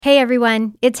Hey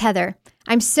everyone, it's Heather.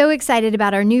 I'm so excited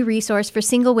about our new resource for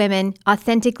single women,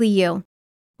 Authentically You.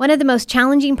 One of the most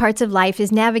challenging parts of life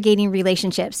is navigating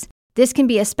relationships. This can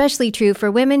be especially true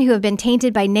for women who have been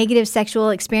tainted by negative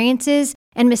sexual experiences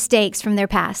and mistakes from their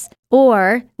past,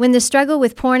 or when the struggle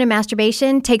with porn and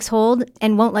masturbation takes hold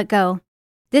and won't let go.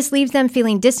 This leaves them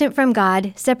feeling distant from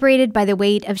God, separated by the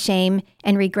weight of shame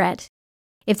and regret.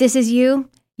 If this is you,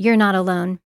 you're not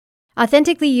alone.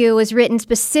 Authentically You was written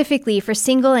specifically for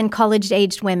single and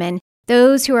college-aged women,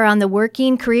 those who are on the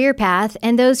working career path,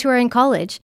 and those who are in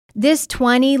college. This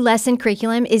 20-lesson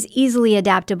curriculum is easily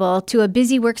adaptable to a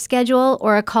busy work schedule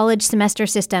or a college semester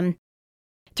system.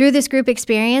 Through this group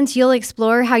experience, you'll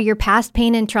explore how your past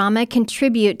pain and trauma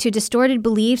contribute to distorted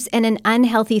beliefs and an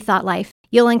unhealthy thought life.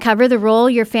 You'll uncover the role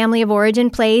your family of origin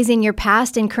plays in your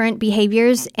past and current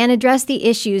behaviors and address the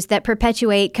issues that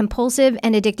perpetuate compulsive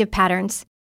and addictive patterns.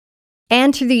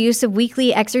 And through the use of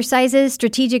weekly exercises,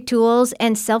 strategic tools,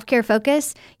 and self-care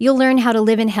focus, you'll learn how to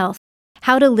live in health,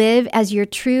 how to live as your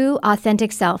true,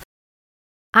 authentic self.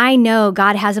 I know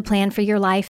God has a plan for your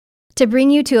life to bring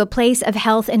you to a place of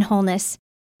health and wholeness.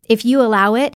 If you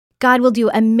allow it, God will do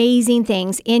amazing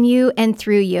things in you and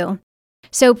through you.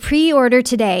 So pre-order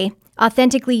today,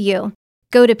 Authentically You.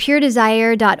 Go to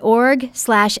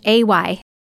puredesire.org/AY.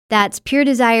 That's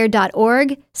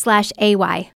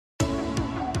puredesire.org/AY.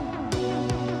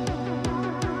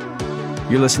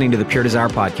 You're listening to the Pure Desire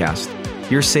Podcast,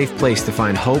 your safe place to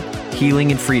find hope,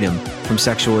 healing, and freedom from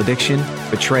sexual addiction,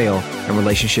 betrayal, and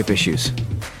relationship issues.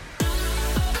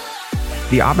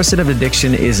 The opposite of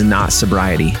addiction is not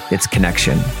sobriety, it's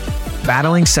connection.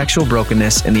 Battling sexual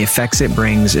brokenness and the effects it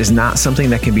brings is not something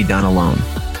that can be done alone.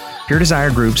 Pure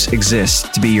Desire groups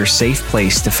exist to be your safe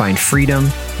place to find freedom,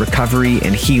 recovery,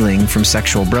 and healing from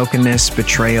sexual brokenness,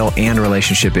 betrayal, and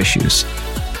relationship issues.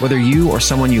 Whether you or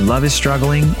someone you love is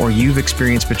struggling or you've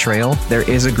experienced betrayal, there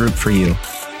is a group for you.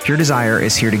 Pure Desire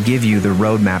is here to give you the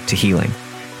roadmap to healing.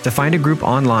 To find a group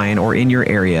online or in your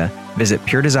area, visit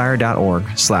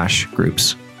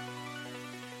puredesire.org/groups.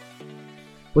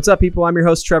 What's up, people? I'm your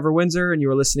host, Trevor Windsor, and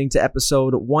you are listening to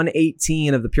episode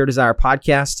 118 of the Pure Desire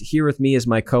Podcast. Here with me is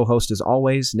my co-host, as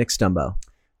always, Nick Stumbo.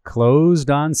 Closed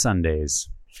on Sundays.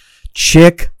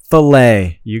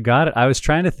 Chick-fil-A. You got it. I was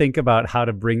trying to think about how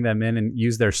to bring them in and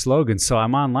use their slogan. So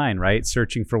I'm online, right?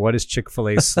 Searching for what is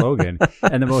Chick-fil-A's slogan.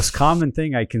 And the most common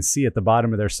thing I can see at the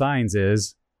bottom of their signs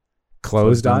is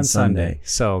closed on Sunday.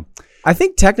 So I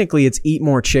think technically it's Eat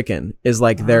More Chicken is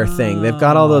like their thing. They've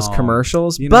got all those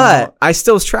commercials, but I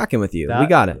still was tracking with you. We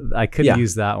got it. I couldn't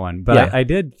use that one. But I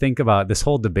did think about this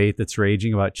whole debate that's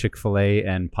raging about Chick-fil-A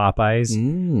and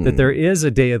Popeyes, that there is a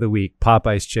day of the week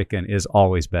Popeyes chicken is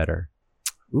always better.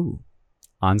 Ooh.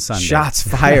 On Sunday. Shots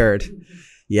fired.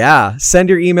 Yeah. Send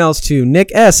your emails to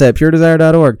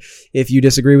nick.s@puredesire.org if you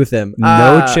disagree with him.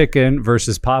 No chicken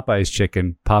versus Popeye's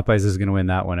chicken. Popeyes is going to win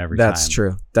that one every time. That's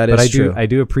true. That is true. I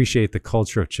do appreciate the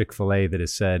culture of Chick-fil-A that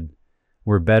has said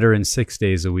we're better in 6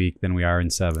 days a week than we are in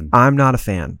 7. I'm not a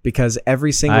fan because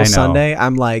every single Sunday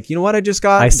I'm like, you know what? I just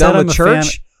got done with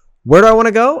church. Where do I want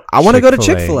to go? I want to go to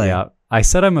Chick-fil-A. Yeah. I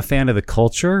said I'm a fan of the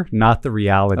culture, not the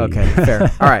reality. Okay,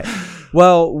 fair. All right.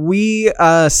 Well, we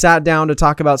sat down to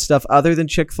talk about stuff other than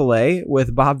Chick-fil-A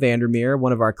with Bob Vandermeer,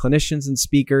 one of our clinicians and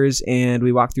speakers, and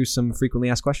we walked through some frequently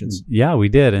asked questions. Yeah, we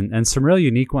did, and some real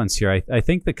unique ones here. I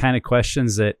think the kind of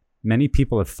questions that many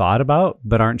people have thought about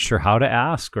but aren't sure how to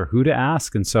ask or who to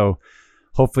ask, and so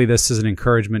hopefully this is an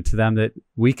encouragement to them that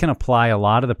we can apply a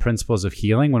lot of the principles of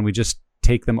healing when we just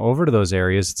take them over to those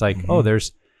areas. It's like, oh,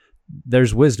 there's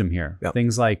wisdom here. Yep.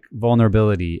 Things like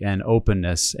vulnerability and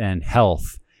openness and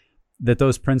health, that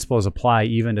those principles apply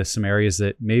even to some areas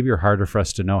that maybe are harder for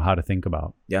us to know how to think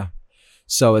about. Yeah.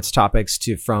 So it's topics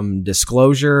from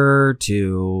disclosure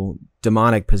to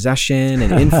demonic possession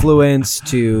and influence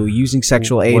to using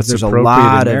sexual aids. There's a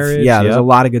lot of there's a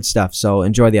lot of good stuff. So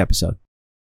enjoy the episode.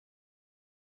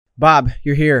 Bob,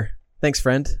 you're here. Thanks,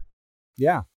 friend.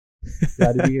 Yeah.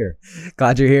 Glad to be here.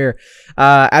 Glad you're here.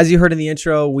 As you heard in the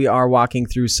intro, we are walking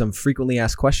through some frequently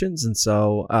asked questions. And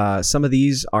so some of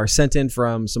these are sent in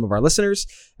from some of our listeners,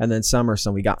 and then some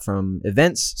we got from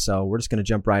events. So we're just going to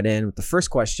jump right in with the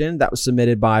first question that was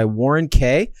submitted by Warren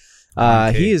K.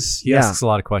 He asks a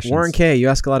lot of questions. Warren K., you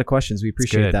ask a lot of questions. We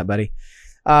appreciate that, buddy.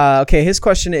 Okay, his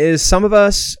question is, some of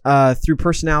us through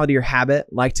personality or habit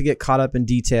like to get caught up in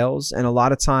details, and a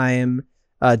lot of time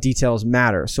details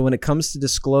matter. So when it comes to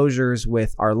disclosures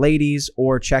with our ladies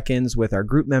or check-ins with our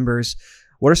group members,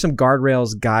 what are some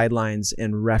guardrails, guidelines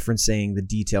in referencing the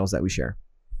details that we share?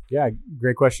 Yeah,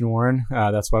 great question, Warren.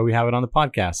 That's why we have it on the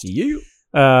podcast.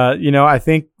 I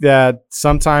think that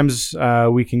sometimes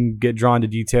we can get drawn to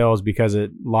details because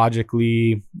it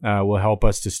logically will help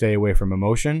us to stay away from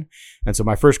emotion. And so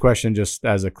my first question, just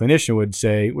as a clinician,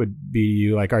 would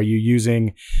be like, are you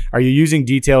using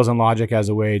details and logic as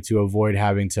a way to avoid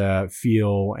having to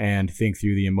feel and think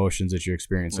through the emotions that you're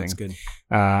experiencing? That's good.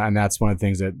 And that's one of the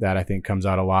things that I think comes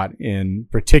out a lot in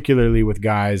particularly with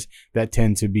guys that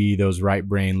tend to be those right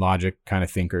brain logic kind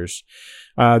of thinkers.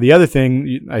 The other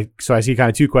thing, I see kind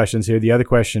of two questions here. The other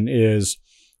question is,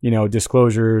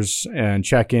 disclosures and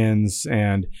check-ins,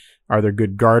 and are there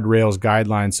good guardrails,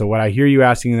 guidelines? So what I hear you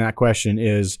asking in that question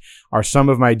is, are some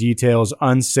of my details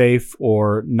unsafe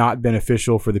or not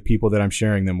beneficial for the people that I'm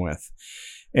sharing them with?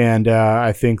 And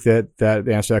I think that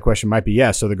the answer to that question might be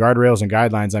yes. So the guardrails and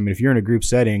guidelines, I mean, if you're in a group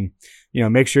setting,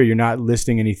 make sure you're not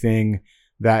listing anything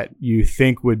that you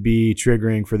think would be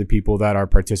triggering for the people that are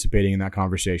participating in that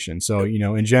conversation. So,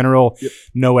 in general,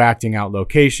 no acting out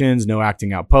locations, no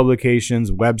acting out publications,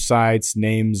 websites,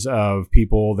 names of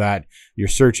people that you're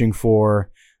searching for.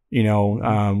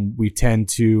 We tend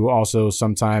to also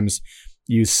sometimes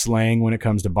use slang when it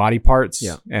comes to body parts.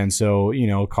 Yeah. And so,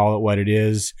 call it what it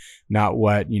is, not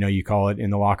what, you call it in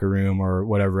the locker room or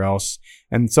whatever else.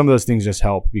 And some of those things just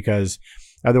help because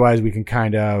otherwise, we can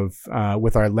kind of,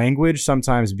 with our language,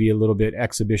 sometimes be a little bit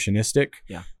exhibitionistic.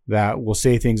 Yeah. That we'll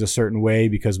say things a certain way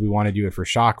because we want to do it for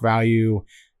shock value.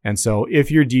 And so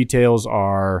if your details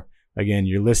are, again,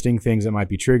 you're listing things that might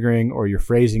be triggering or you're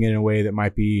phrasing it in a way that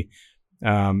might be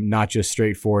not just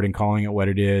straightforward and calling it what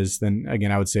it is, then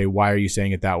again, I would say, why are you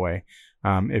saying it that way?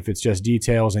 If it's just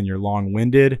details and you're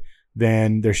long-winded,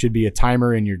 then there should be a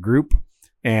timer in your group.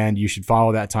 And you should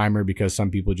follow that timer because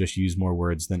some people just use more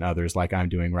words than others, like I'm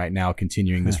doing right now,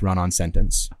 continuing this run-on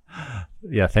sentence.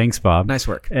 Yeah, thanks, Bob. Nice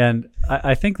work. And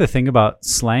I think the thing about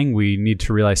slang, we need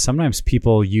to realize sometimes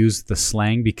people use the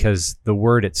slang because the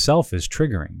word itself is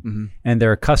triggering. Mm-hmm. And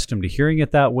they're accustomed to hearing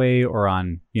it that way or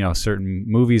on, certain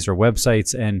movies or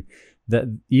websites. And that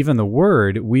even the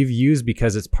word we've used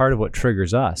because it's part of what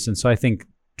triggers us. And so I think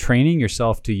training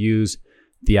yourself to use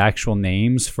the actual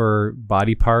names for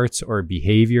body parts or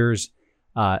behaviors,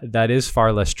 that is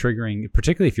far less triggering,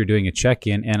 particularly if you're doing a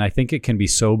check-in. And I think it can be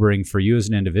sobering for you as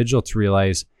an individual to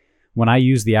realize when I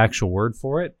use the actual word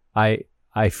for it,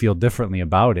 I feel differently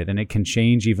about it. And it can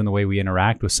change even the way we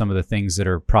interact with some of the things that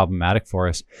are problematic for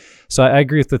us. So I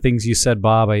agree with the things you said,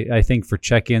 Bob. I think for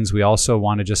check-ins, we also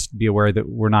want to just be aware that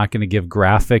we're not going to give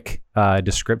graphic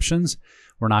descriptions.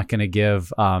 We're not going to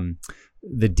give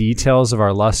the details of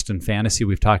our lust and fantasy.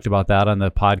 We've talked about that on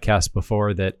the podcast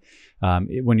before, that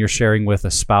when you're sharing with a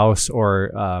spouse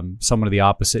or someone of the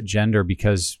opposite gender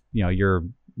because you're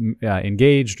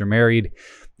engaged or married,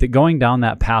 that going down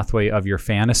that pathway of your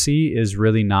fantasy is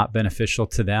really not beneficial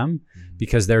to them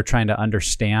because they're trying to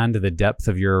understand the depth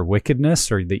of your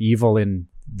wickedness or the evil in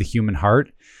the human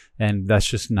heart. And that's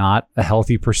just not a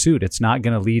healthy pursuit. It's not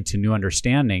going to lead to new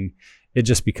understanding. It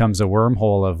just becomes a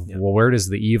wormhole of, well, where does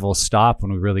the evil stop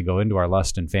when we really go into our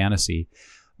lust and fantasy?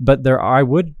 But I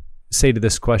would say to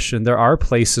this question, there are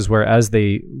places where as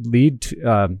they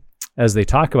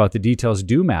talk about, the details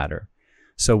do matter.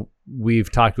 So we've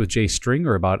talked with Jay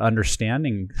Stringer about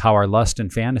understanding how our lust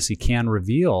and fantasy can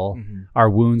reveal our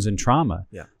wounds and trauma.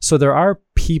 Yeah. So there are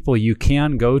people you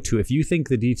can go to if you think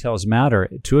the details matter,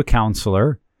 to a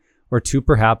counselor or to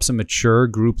perhaps a mature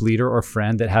group leader or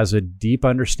friend that has a deep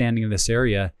understanding of this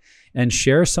area, and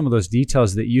share some of those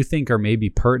details that you think are maybe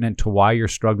pertinent to why you're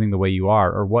struggling the way you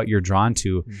are or what you're drawn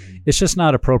to. Mm-hmm. It's just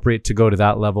not appropriate to go to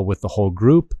that level with the whole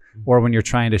group or when you're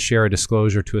trying to share a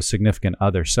disclosure to a significant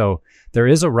other. So there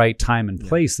is a right time and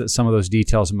place that some of those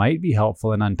details might be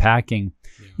helpful in unpacking,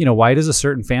 why does a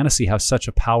certain fantasy have such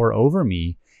a power over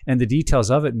me? And the details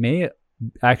of it may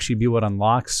actually be what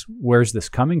unlocks where's this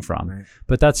coming from. Right.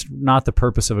 But that's not the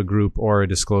purpose of a group or a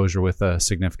disclosure with a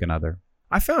significant other.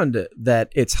 I found that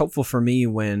it's helpful for me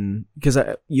because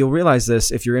you'll realize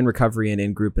this if you're in recovery and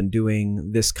in group and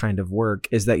doing this kind of work,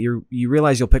 is that you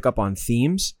realize you'll pick up on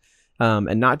themes.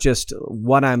 And not just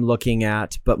what I'm looking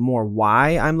at, but more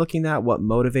why I'm looking at, what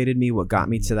motivated me, what got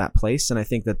me to that place. And I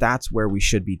think that that's where we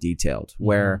should be detailed,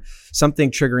 where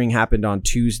something triggering happened on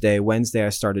Tuesday, Wednesday I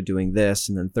started doing this,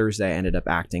 and then Thursday I ended up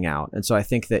acting out. And so I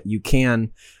think that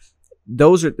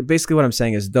those are basically what I'm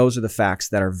saying is those are the facts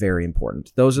that are very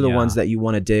important. Those are the ones that you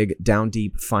want to dig down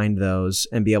deep, find those,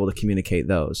 and be able to communicate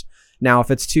those. Now,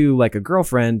 if it's to like a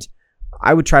girlfriend,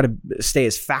 I would try to stay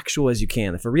as factual as you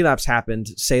can. If a relapse happened,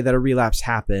 say that a relapse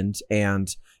happened. And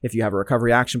if you have a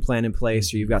recovery action plan in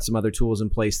place or you've got some other tools in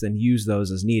place, then use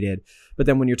those as needed. But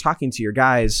then when you're talking to your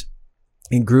guys,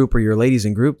 in group or your ladies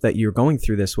in group that you're going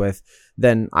through this with,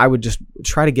 then I would just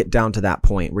try to get down to that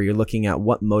point where you're looking at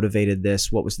what motivated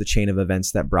this, what was the chain of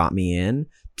events that brought me in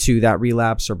to that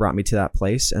relapse or brought me to that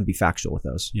place, and be factual with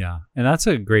those. Yeah. And that's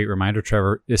a great reminder,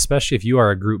 Trevor, especially if you are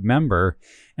a group member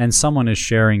and someone is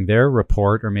sharing their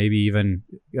report or maybe even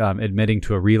admitting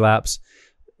to a relapse.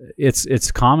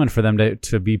 It's common for them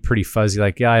to be pretty fuzzy.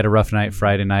 Like, yeah, I had a rough night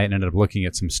Friday night and ended up looking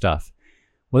at some stuff.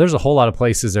 Well, there's a whole lot of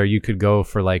places there you could go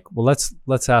for, like, well,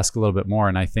 let's ask a little bit more.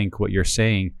 And I think what you're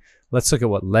saying, let's look at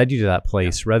what led you to that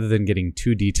place rather than getting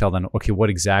too detailed on, okay, what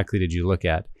exactly did you look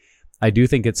at? I do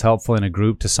think it's helpful in a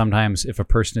group to sometimes, if a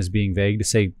person is being vague, to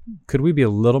say, could we be a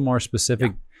little more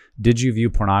specific? Yeah. Did you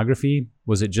view pornography?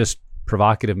 Was it just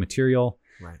provocative material?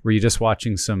 Right. Were you just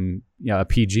watching some, a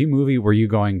PG movie? Were you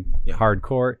going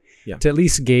hardcore? Yeah. To at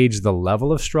least gauge the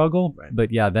level of struggle. Right. But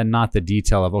then not the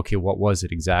detail of, okay, what was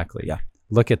it exactly? Yeah.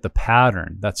 Look at the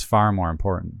pattern. That's far more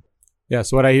important. Yeah.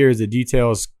 So what I hear is the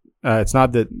details. It's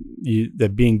not that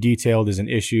that being detailed is an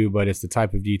issue, but it's the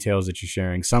type of details that you're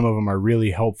sharing. Some of them are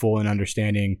really helpful in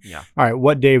understanding. Yeah. All right,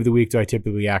 what day of the week do I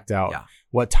typically act out? Yeah.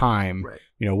 What time? Right.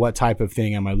 What type of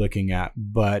thing am I looking at?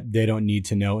 But they don't need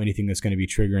to know anything that's going to be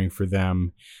triggering for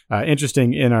them.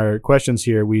 Interesting, in our questions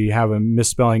here, we have a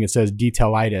misspelling. It says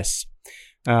detailitis.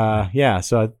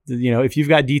 So if you've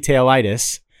got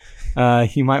detailitis,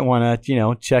 you might want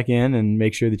to, check in and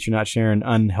make sure that you're not sharing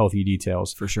unhealthy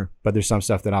details. For sure. But there's some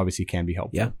stuff that obviously can be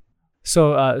helpful. Yeah.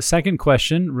 So second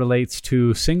question relates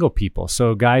to single people.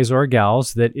 So guys or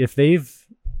gals that if they've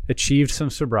achieved some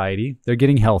sobriety, they're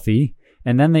getting healthy,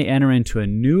 and then they enter into a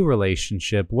new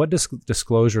relationship, what does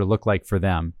disclosure look like for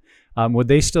them? Would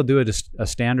they still do a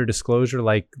standard disclosure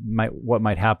like what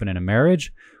might happen in a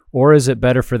marriage? Or is it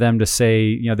better for them to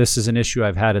say, this is an issue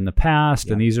I've had in the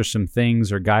past, and these are some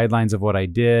things or guidelines of what I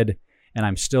did, and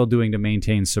I'm still doing to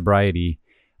maintain sobriety?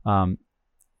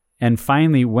 And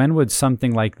finally, when would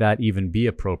something like that even be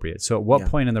appropriate? So at what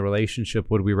point in the relationship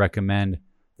would we recommend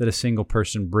that a single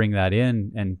person bring that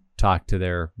in and talk to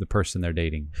the person they're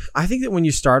dating? I think that when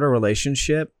you start a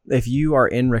relationship, if you are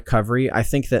in recovery, I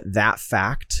think that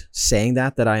fact, saying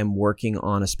that I am working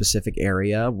on a specific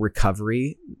area,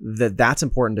 recovery, that's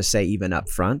important to say even up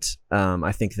front.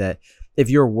 I think that if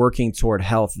you're working toward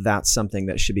health, that's something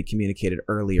that should be communicated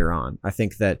earlier on. I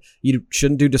think that you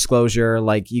shouldn't do disclosure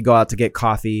like you go out to get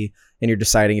coffee and you're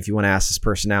deciding if you want to ask this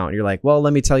person out and you're like, well,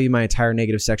 let me tell you my entire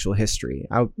negative sexual history.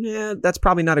 That's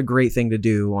probably not a great thing to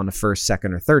do on the first,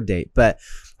 second, or third date. But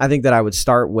I think that I would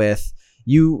start with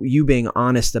you being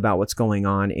honest about what's going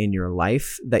on in your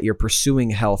life, that you're pursuing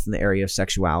health in the area of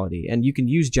sexuality. And you can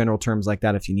use general terms like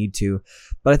that if you need to.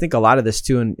 But I think a lot of this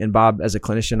too, and Bob, as a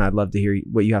clinician, I'd love to hear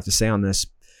what you have to say on this.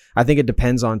 I think it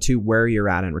depends on too where you're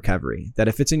at in recovery. That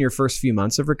if it's in your first few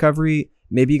months of recovery,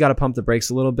 maybe you got to pump the brakes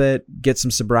a little bit, get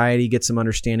some sobriety, get some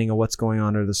understanding of what's going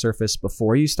on under the surface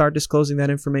before you start disclosing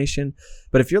that information.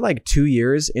 But if you're like 2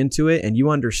 years into it and you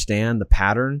understand the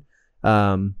pattern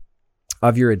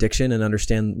of your addiction and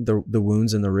understand the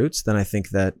wounds and the roots, then I think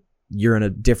that you're in a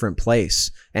different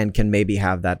place and can maybe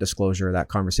have that disclosure, that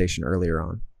conversation earlier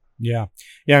on. Yeah.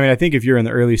 I mean, I think if you're in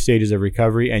the early stages of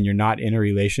recovery and you're not in a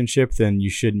relationship, then you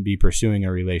shouldn't be pursuing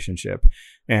a relationship.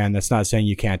 And that's not saying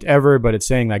you can't ever, but it's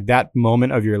saying like that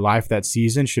moment of your life, that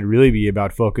season should really be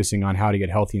about focusing on how to get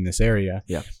healthy in this area.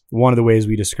 Yeah. One of the ways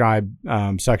we describe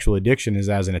sexual addiction is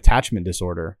as an attachment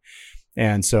disorder.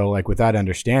 And so like with that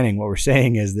understanding, what we're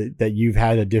saying is that you've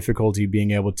had a difficulty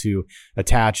being able to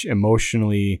attach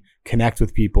emotionally, connect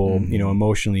with people,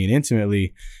 emotionally and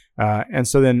intimately. And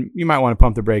so then you might want to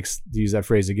pump the brakes, to use that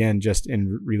phrase again, just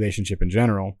in relationship in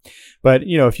general. But,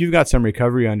 if you've got some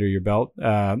recovery under your belt,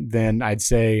 then I'd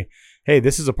say, hey,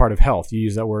 this is a part of health. You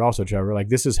use that word also, Trevor, like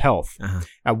this is health. Uh-huh.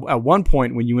 At one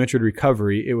point when you entered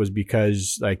recovery, it was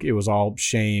because like it was all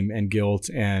shame and guilt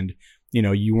and,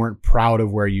 you weren't proud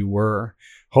of where you were.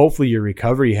 Hopefully your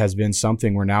recovery has been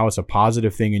something where now it's a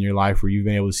positive thing in your life where you've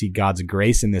been able to see God's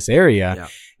grace in this area. Yeah.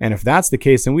 And if that's the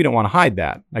case, then we don't want to hide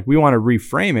that. Like we want to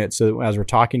reframe it so that as we're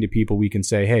talking to people, we can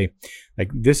say, hey, like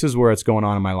this is where it's going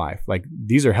on in my life. Like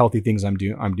these are healthy things I'm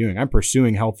doing. I'm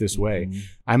pursuing health this way. Mm-hmm.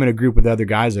 I'm in a group with other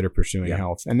guys that are pursuing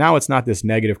health. And now it's not this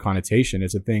negative connotation.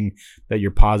 It's a thing that you're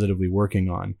positively working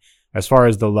on. As far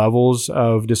as the levels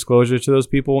of disclosure to those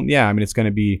people, it's going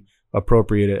to be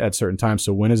appropriate at certain times.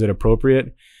 So when is it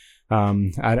appropriate? I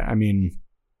mean,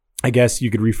 I guess you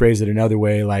could rephrase it another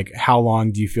way. Like how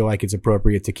long do you feel like it's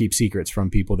appropriate to keep secrets from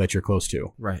people that you're close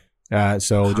to? Right.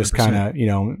 So 100%. Just kind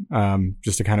of,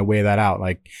 just to kind of weigh that out.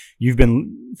 Like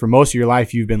for most of your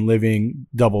life, you've been living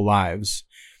double lives.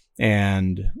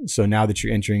 And so now that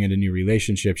you're entering into new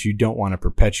relationships, you don't want to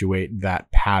perpetuate that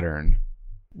pattern.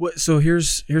 So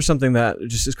here's something that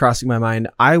just is crossing my mind.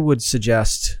 I would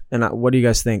suggest, and what do you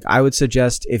guys think? I would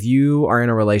suggest if you are in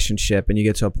a relationship and you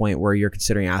get to a point where you're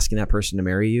considering asking that person to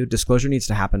marry you, disclosure needs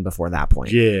to happen before that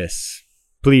point. Yes,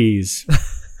 please.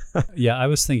 Yeah, I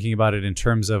was thinking about it in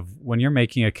terms of when you're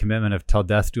making a commitment of till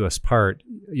death do us part,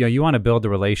 you want to build a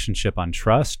relationship on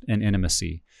trust and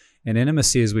intimacy. And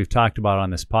intimacy, as we've talked about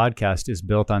on this podcast, is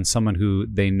built on someone who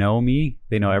they know me,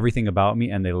 they know everything about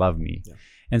me, and they love me. Yeah.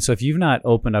 And so if you've not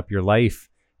opened up your life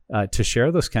to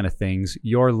share those kind of things,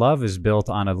 your love is built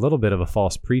on a little bit of a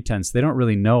false pretense. They don't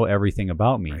really know everything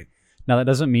about me. Right. Now, that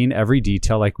doesn't mean every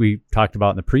detail like we talked about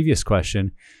in the previous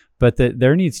question, but that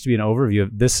there needs to be an overview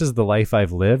of this is the life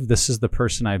I've lived, this is the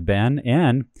person I've been,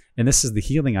 and this is the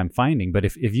healing I'm finding. But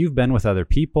if you've been with other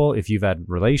people, if you've had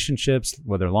relationships,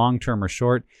 whether long-term or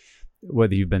short,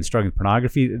 whether you've been struggling with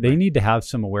pornography, they need to have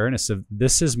some awareness of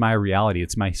this is my reality.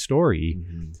 It's my story.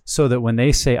 So that when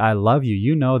they say, I love you,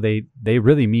 you know, they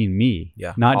really mean me,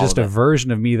 not just a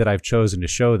version of me that I've chosen to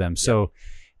show them. So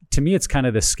to me, it's kind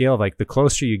of this scale of like the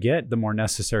closer you get, the more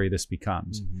necessary this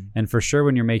becomes. And for sure,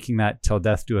 when you're making that till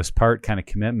death do us part kind of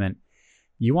commitment,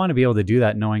 you want to be able to do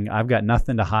that knowing I've got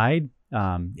nothing to hide.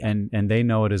 And they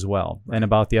know it as well. Right. And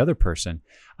about the other person.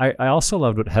 I also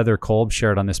loved what Heather Kolb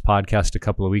shared on this podcast a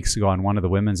couple of weeks ago on one of the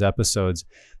women's episodes,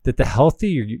 that the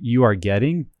healthier you are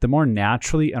getting, the more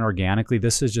naturally and organically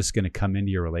this is just going to come into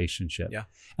your relationship. Yeah.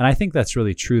 And I think that's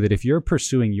really true, that if you're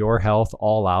pursuing your health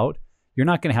all out, you're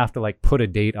not going to have to like put a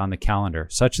date on the calendar,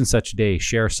 such and such day,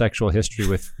 share sexual history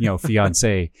with,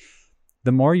 fiance.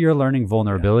 The more you're learning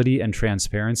vulnerability and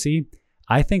transparency,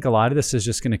 I think a lot of this is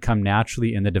just going to come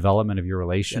naturally in the development of your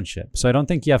relationship. Yeah. So I don't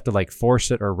think you have to like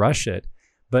force it or rush it,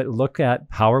 but look at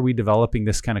how are we developing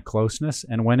this kind of closeness,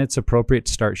 and when it's appropriate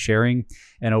to start sharing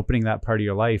and opening that part of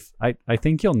your life, I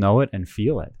think you'll know it and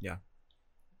feel it. Yeah.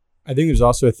 I think there's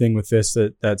also a thing with this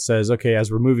that says, okay, as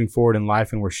we're moving forward in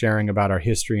life and we're sharing about our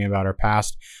history and about our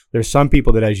past, there's some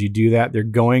people that as you do that, they're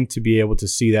going to be able to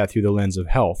see that through the lens of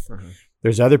health.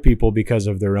 There's other people, because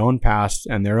of their own past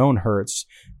and their own hurts,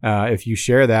 if you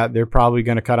share that, they're probably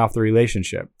going to cut off the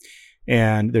relationship.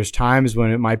 And there's times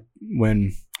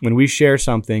when we share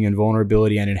something in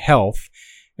vulnerability and in health,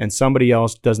 and somebody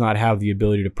else does not have the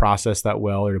ability to process that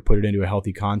well or to put it into a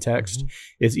healthy context,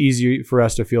 it's easy for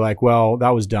us to feel like, well, that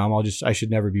was dumb. I should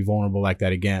never be vulnerable like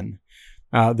that again.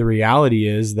 The reality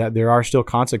is that there are still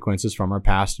consequences from our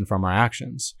past and from our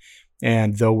actions.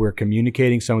 And though we're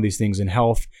communicating some of these things in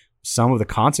health, some of the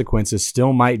consequences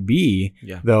still might be,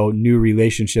 though, new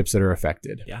relationships that are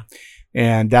affected. Yeah.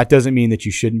 And that doesn't mean that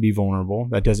you shouldn't be vulnerable.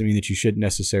 That doesn't mean that you shouldn't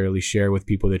necessarily share with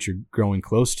people that you're growing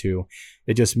close to.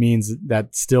 It just means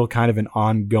that's still kind of an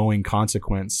ongoing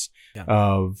consequence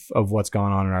of what's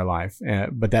going on in our life.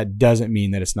 But that doesn't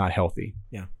mean that it's not healthy.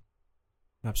 Yeah,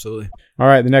 absolutely. All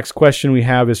right. The next question we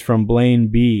have is from Blaine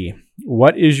B.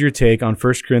 What is your take on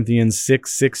 1 Corinthians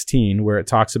 6:16, where it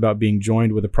talks about being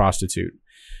joined with a prostitute?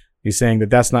 He's saying that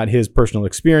that's not his personal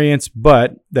experience,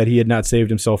 but that he had not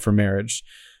saved himself for marriage.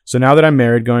 So now that I'm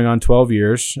married, going on 12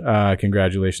 years,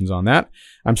 congratulations on that.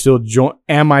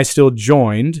 Am I still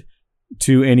joined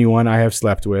to anyone I have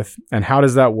slept with? And how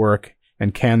does that work?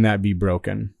 And can that be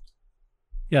broken?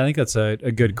 Yeah, I think that's a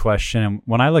good question. And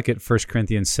when I look at 1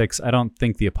 Corinthians 6, I don't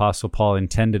think the Apostle Paul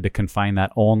intended to confine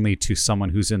that only to someone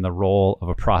who's in the role of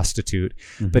a prostitute.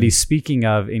 But he's speaking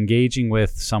of engaging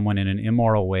with someone in an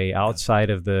immoral way outside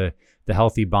of the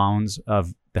healthy bounds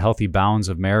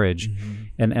of marriage.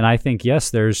 And I think, yes,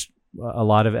 there's a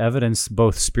lot of evidence,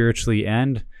 both spiritually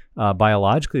and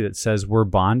biologically, that says we're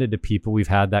bonded to people we've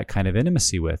had that kind of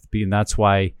intimacy with. And that's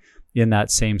why in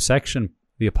that same section,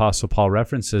 the Apostle Paul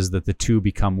references that the two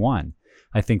become one.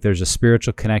 I think there's a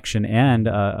spiritual connection and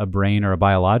a brain or a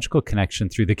biological connection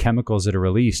through the chemicals that are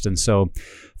released. And so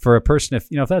for a person,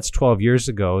 if that's 12 years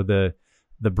ago, the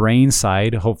brain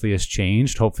side hopefully has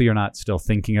changed. Hopefully you're not still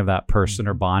thinking of that person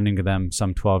or bonding to them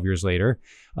some 12 years later.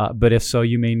 But if so,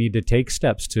 you may need to take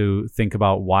steps to think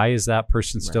about, why is that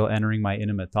person still entering my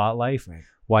intimate thought life?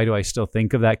 Why do I still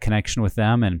think of that connection with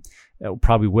them? And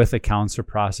probably with a counselor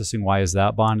processing, why is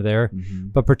that bond there?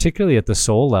 But particularly at the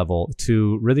soul level,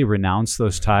 to really renounce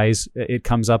those ties. It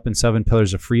comes up in 7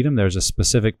 Pillars of Freedom. There's a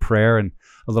specific prayer and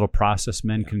a little process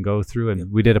men can go through.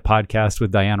 And we did a podcast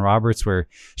with Diane Roberts where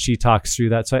she talks through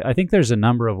that. So I think there's a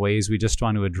number of ways we just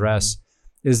want to address.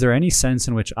 Is there any sense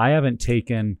in which I haven't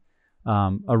taken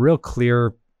a real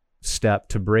clear step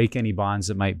to break any bonds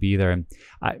that might be there? And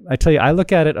I tell you, I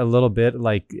look at it a little bit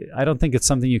like, I don't think it's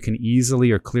something you can easily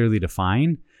or clearly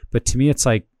define, but to me, it's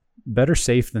like better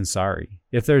safe than sorry.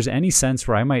 If there's any sense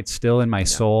where I might still in my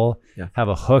soul have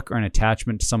a hook or an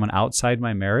attachment to someone outside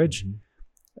my marriage,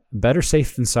 better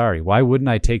safe than sorry. Why wouldn't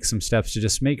I take some steps to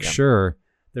just make sure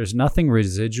there's nothing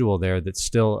residual there that's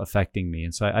still affecting me?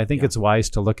 And so I think it's wise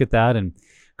to look at that and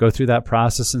go through that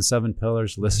process in 7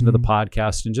 pillars, listen to the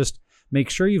podcast, and just make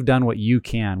sure you've done what you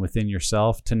can within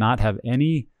yourself to not have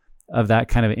any of that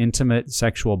kind of intimate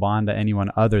sexual bond to anyone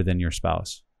other than your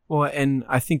spouse. Well, and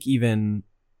I think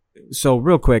so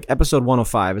real quick, episode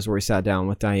 105 is where we sat down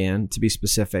with Diane, to be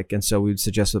specific. And so we would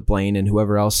suggest that Blaine and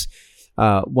whoever else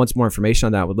wants more information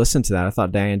on that would listen to that. I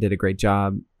thought Diane did a great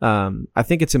job. I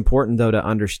think it's important, though, to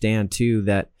understand, too,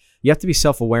 that you have to be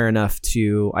self-aware enough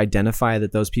to identify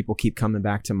that those people keep coming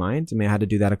back to mind. I mean, I had to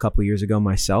do that a couple of years ago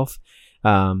myself.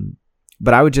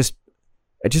 But I would just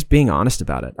being honest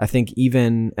about it. I think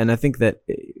I think that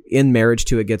in marriage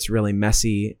too, it gets really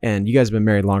messy, and you guys have been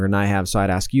married longer than I have. So I'd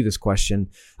ask you this question.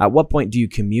 At what point do you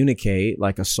communicate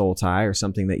like a soul tie or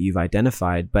something that you've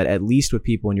identified, but at least with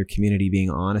people in your community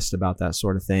being honest about that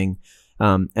sort of thing?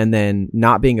 And then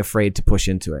not being afraid to push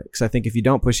into it. Because I think if you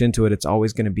don't push into it, it's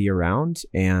always going to be around.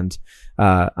 And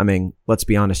I mean, let's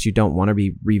be honest, you don't want to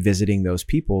be revisiting those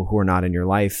people who are not in your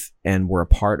life and were a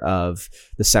part of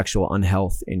the sexual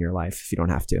unhealth in your life if you don't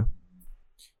have to.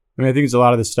 I mean, I think it's a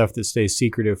lot of the stuff that stays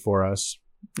secretive for us.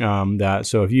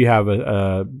 So if you have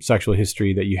a sexual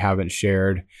history that you haven't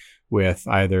shared with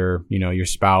either, your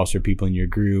spouse or people in your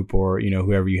group or,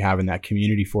 whoever you have in that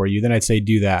community for you, then I'd say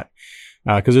do that.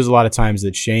 Because there's a lot of times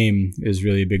that shame is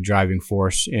really a big driving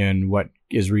force in what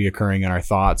is reoccurring in our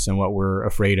thoughts and what we're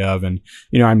afraid of. And,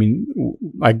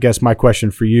 I guess my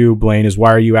question for you, Blaine, is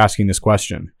why are you asking this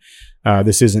question?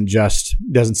 This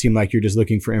doesn't seem like you're just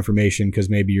looking for information because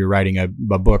maybe you're writing a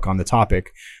book on the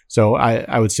topic. So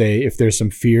I would say if there's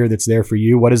some fear that's there for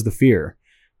you, what is the fear?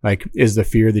 Like, is the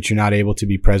fear that you're not able to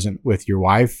be present with your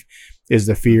wife? Is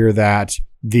the fear that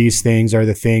these things are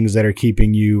the things that are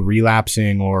keeping you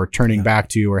relapsing or turning back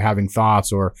to or having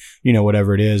thoughts or,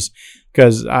 whatever it is?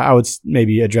 Because I would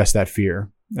maybe address that fear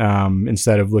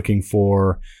instead of looking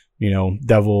for,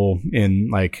 devil in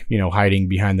hiding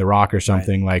behind the rock or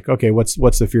something. Right. Like, okay, what's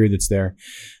the fear that's there?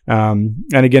 And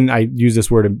again, I use this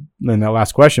word in that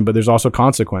last question, but there's also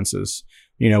consequences.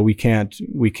 We can't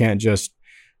just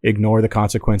ignore the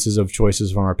consequences of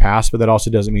choices from our past, but that also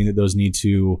doesn't mean that those need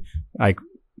to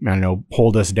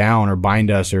hold us down or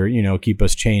bind us or, keep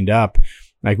us chained up.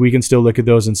 Like, we can still look at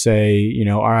those and say,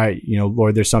 all right,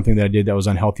 Lord, there's something that I did that was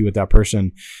unhealthy with that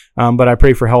person. But I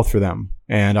pray for health for them.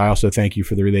 And I also thank you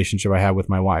for the relationship I have with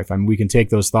my wife. I mean, we can take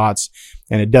those thoughts,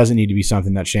 and it doesn't need to be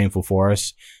something that's shameful for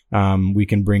us. We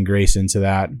can bring grace into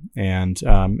that and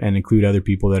include other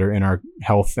people that are in our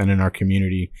health and in our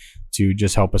community to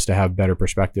just help us to have better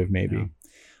perspective, maybe. Yeah.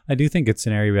 I do think it's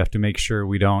an area we have to make sure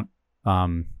we don't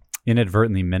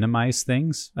inadvertently minimize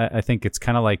things. I think it's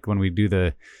kind of like when we do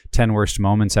the 10 worst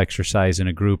moments exercise in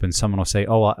a group and someone will say,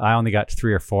 oh, well, I only got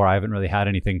 3 or 4. I haven't really had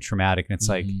anything traumatic. And it's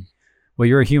like, well,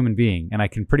 you're a human being. And I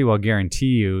can pretty well guarantee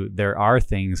you there are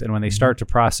things. And when they start to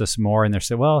process more and they're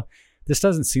saying, well, this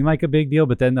doesn't seem like a big deal,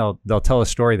 but then they'll tell a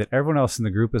story that everyone else in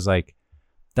the group is like,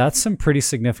 that's some pretty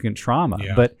significant trauma.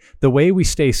 Yeah. But the way we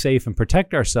stay safe and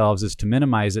protect ourselves is to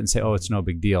minimize it and say, oh, it's no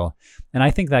big deal. And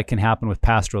I think that can happen with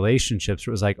past relationships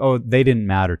where it was like, oh, they didn't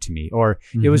matter to me, or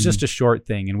it was just a short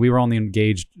thing and we were only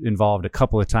involved a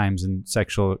couple of times in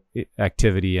sexual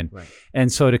activity.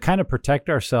 And so to kind of protect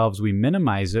ourselves, we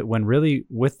minimize it, when really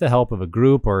with the help of a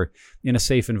group or in a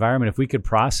safe environment, if we could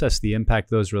process the impact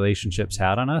those relationships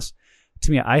had on us,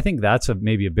 to me, I think that's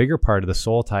maybe a bigger part of the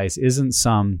soul ties. Isn't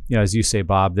some, as you say,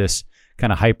 Bob, this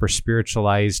kind of hyper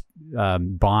spiritualized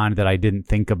bond that I didn't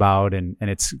think about and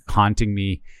it's haunting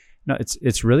me. No,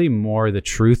 it's really more the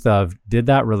truth of, did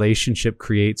that relationship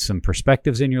create some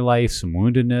perspectives in your life, some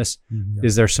woundedness? Mm-hmm.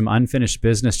 Is there some unfinished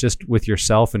business just with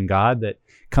yourself and God that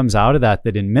comes out of that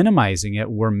in minimizing it,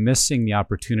 we're missing the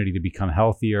opportunity to become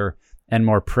healthier and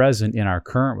more present in our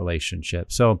current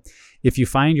relationship. So if you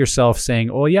find yourself saying,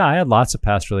 oh yeah, I had lots of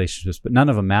past relationships, but none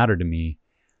of them matter to me,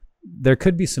 there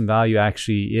could be some value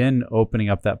actually in opening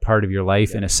up that part of your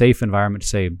life in a safe environment to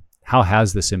say, how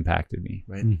has this impacted me?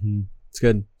 Right. Mm-hmm. It's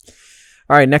good.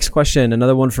 All right, next question.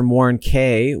 Another one from Warren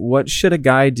K. What should a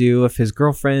guy do if his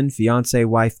girlfriend, fiance,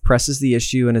 wife presses the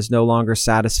issue and is no longer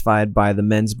satisfied by the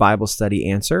men's Bible study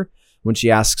answer when she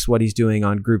asks what he's doing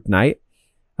on group night?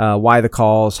 Why the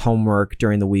calls, homework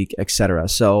during the week, etc.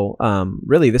 So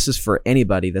really, this is for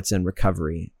anybody that's in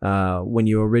recovery. When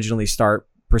you originally start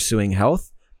pursuing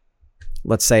health,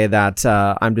 let's say that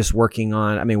I'm just working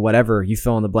on, whatever, you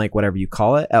fill in the blank, whatever you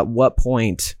call it. At what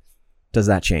point does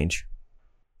that change?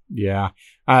 Yeah,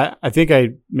 I think I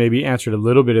maybe answered a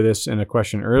little bit of this in a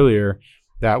question earlier,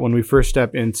 that when we first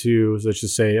step into, let's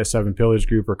just say, a 7 Pillars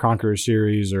group or Conqueror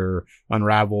series or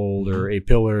Unraveled or 8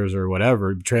 Pillars or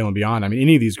whatever, Trail and Beyond, I mean,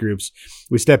 any of these groups,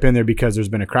 we step in there because there's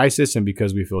been a crisis and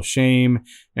because we feel shame.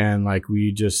 And like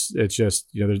it's just,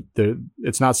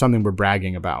 it's not something we're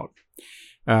bragging about.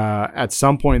 At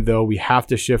some point, though, we have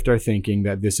to shift our thinking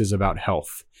that this is about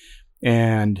health.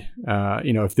 And,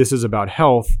 if this is about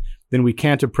health, then we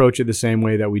can't approach it the same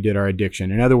way that we did our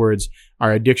addiction. In other words,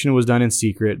 our addiction was done in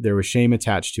secret. There was shame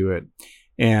attached to it.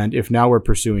 And if now we're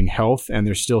pursuing health and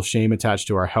there's still shame attached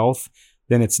to our health,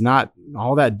 then it's not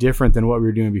all that different than what we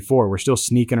were doing before. We're still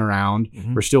sneaking around.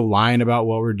 Mm-hmm. We're still lying about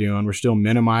what we're doing. We're still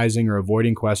minimizing or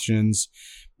avoiding questions.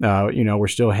 We're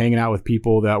still hanging out with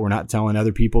people that we're not telling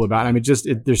other people about. I mean,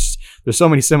 there's so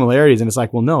many similarities, and it's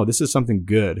like, well, no, this is something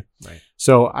good. Right.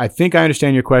 So I think I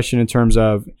understand your question in terms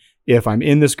of, if I'm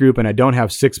in this group and I don't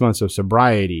have 6 months of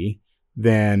sobriety,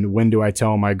 then when do I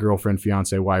tell my girlfriend,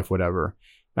 fiance, wife, whatever?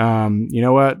 You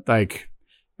know what? Like,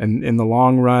 and in the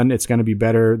long run, it's going to be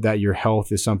better that your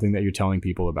health is something that you're telling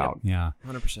people about. Yeah.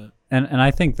 100%. And I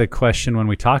think the question when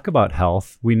we talk about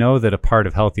health, we know that a part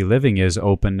of healthy living is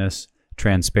openness,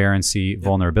 transparency,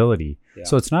 vulnerability. Yeah.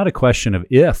 So it's not a question of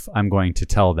if I'm going to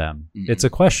tell them. Mm-hmm. It's a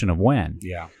question of when.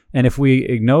 Yeah. And if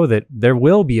we know that there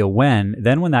will be a when,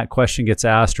 then when that question gets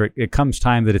asked, or it comes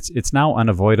time that it's now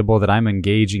unavoidable that I'm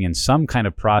engaging in some kind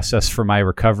of process for my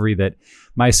recovery that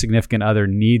my significant other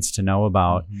needs to know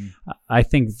about. Mm-hmm. I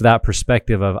think that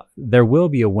perspective of there will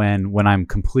be a when I'm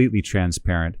completely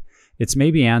transparent. It's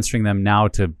maybe answering them now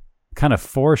to kind of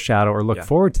foreshadow or look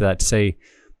forward to that, to say,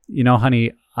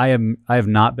 honey, I have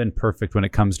not been perfect when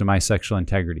it comes to my sexual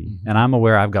integrity, mm-hmm. and I'm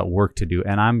aware I've got work to do,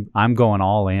 and I'm going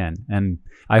all in. And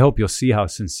I hope you'll see how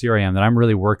sincere I am, that I'm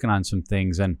really working on some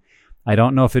things. And I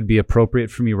don't know if it'd be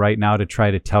appropriate for me right now to try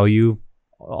to tell you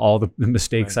all the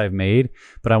mistakes I've made,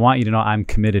 but I want you to know I'm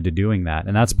committed to doing that.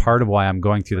 And that's part of why I'm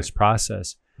going through this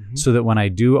process, mm-hmm. so that when I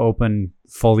do open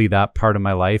fully that part of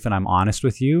my life and I'm honest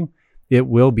with you, it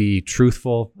will be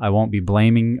truthful. I won't be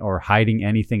blaming or hiding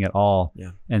anything at all.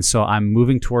 Yeah. And so I'm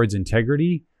moving towards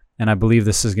integrity, and I believe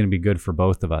this is going to be good for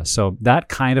both of us. So that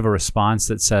kind of a response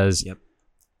that says,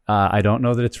 I don't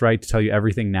know that it's right to tell you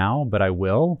everything now, but I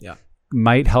will,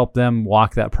 might help them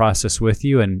walk that process with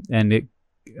you. And it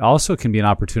also can be an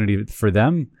opportunity for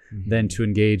them mm-hmm. then to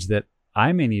engage that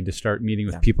I may need to start meeting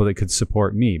with people that could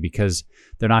support me, because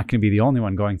they're not going to be the only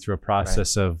one going through a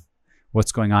process of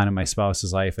what's going on in my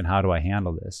spouse's life and how do I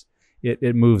handle this.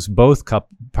 It moves both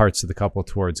parts of the couple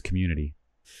towards community.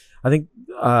 I think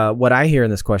what I hear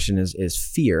in this question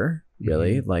is fear,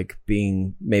 really, mm-hmm. like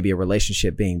being maybe a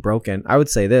relationship being broken. I would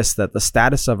say this, that the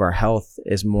status of our health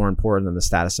is more important than the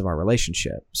status of our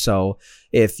relationship. So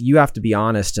if you have to be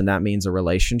honest, and that means a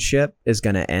relationship is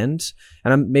going to end,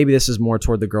 and maybe this is more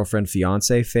toward the girlfriend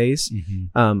fiance phase,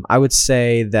 mm-hmm. I would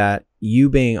say that you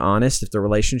being honest, if the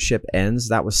relationship ends,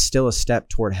 that was still a step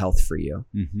toward health for you.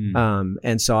 Mm-hmm.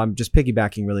 And so I'm just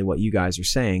piggybacking really what you guys are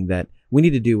saying, that we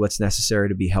need to do what's necessary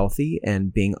to be healthy,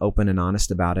 and being open and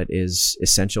honest about it is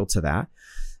essential to that.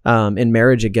 In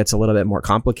marriage, it gets a little bit more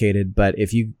complicated, but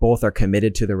if you both are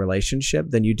committed to the relationship,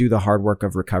 then you do the hard work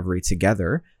of recovery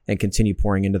together and continue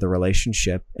pouring into the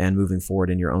relationship and moving forward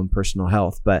in your own personal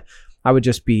health. But I would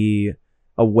just be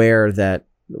aware that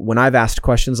when I've asked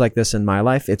questions like this in my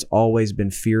life, it's always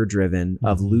been fear driven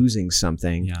of mm-hmm. losing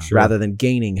something rather than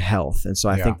gaining health. And so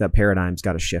I think that paradigm's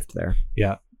got to shift there.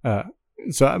 Yeah.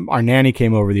 So our nanny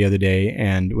came over the other day,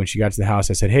 and when she got to the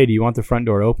house, I said, hey, do you want the front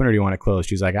door open or do you want it closed?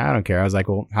 She's like, I don't care. I was like,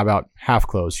 well, how about half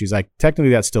closed? She's like, technically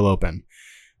that's still open.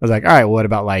 I was like, all right, well, what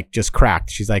about like just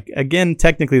cracked? She's like, again,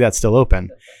 technically that's still open.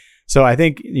 So I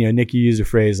think, Nick, you used a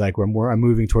phrase like I'm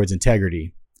moving towards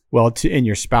integrity. Well, in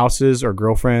your spouse's or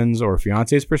girlfriend's or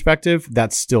fiance's perspective,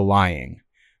 that's still lying,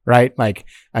 right? Like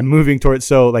I'm moving towards,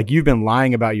 so like you've been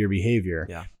lying about your behavior,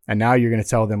 and now you're going to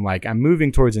tell them like I'm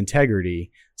moving towards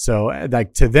integrity. So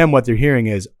like to them, what they're hearing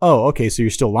is, oh, okay, so you're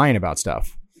still lying about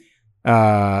stuff.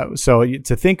 So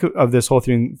to think of this whole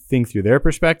thing through their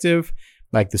perspective,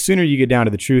 like the sooner you get down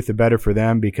to the truth, the better for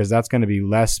them, because that's going to be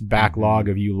less backlog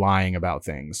of you lying about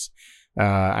things.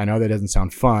 I know that doesn't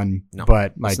sound fun,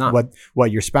 but like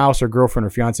what your spouse or girlfriend or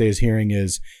fiance is hearing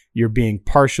is you're being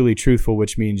partially truthful,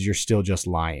 which means you're still just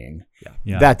lying.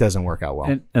 Yeah. That doesn't work out well.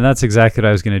 And that's exactly what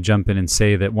I was going to jump in and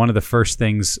say, that one of the first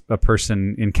things a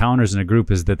person encounters in a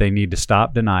group is that they need to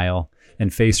stop denial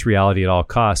and face reality at all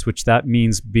costs, which that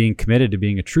means being committed to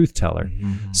being a truth teller.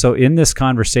 Mm-hmm. So in this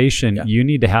conversation, you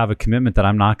need to have a commitment that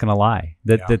I'm not going to lie,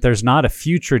 that there's not a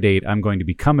future date I'm going to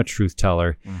become a truth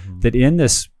teller, that in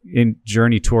this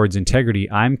journey towards integrity,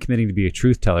 I'm committing to be a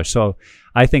truth teller. So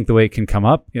I think the way it can come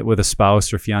up with a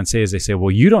spouse or fiance is they say,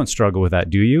 well, you don't struggle with that,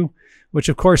 do you? Which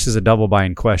of course is a double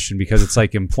bind question, because it's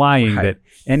like implying Right. that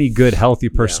any good, healthy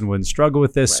person wouldn't struggle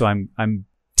with this. Right. So I'm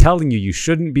telling you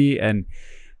shouldn't be.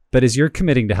 But as you're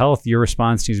committing to health, your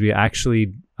response needs to be,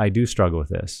 actually, I do struggle with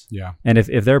this. Yeah. And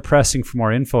if they're pressing for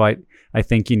more info, I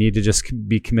think you need to just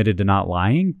be committed to not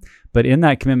lying. But in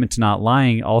that commitment to not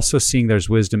lying, also seeing there's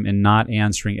wisdom in not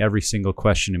answering every single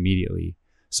question immediately.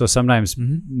 So sometimes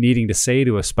needing to say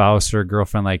to a spouse or a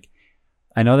girlfriend, like,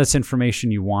 I know that's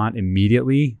information you want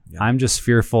immediately. Yeah. I'm just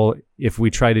fearful if we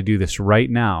try to do this right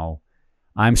now,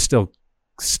 I'm still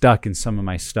stuck in some of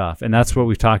my stuff. And that's what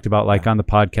we've talked about, like on the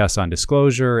podcast on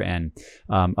disclosure and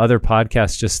other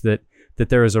podcasts, just that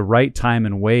there is a right time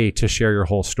and way to share your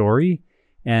whole story.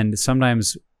 And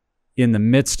sometimes in the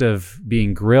midst of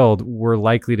being grilled, we're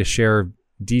likely to share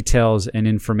details and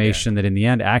information that in the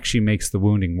end actually makes the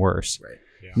wounding worse. Right.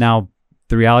 Yeah. Now,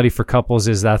 the reality for couples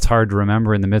is that's hard to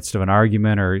remember in the midst of an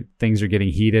argument or things are getting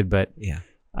heated. But Yeah.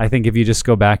 I think if you just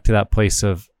go back to that place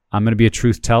of, I'm going to be a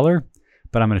truth teller,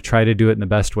 but I'm going to try to do it in the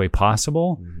best way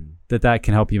possible, that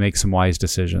can help you make some wise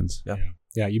decisions.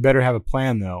 Yeah. You better have a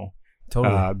plan though.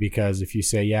 Totally. Because if you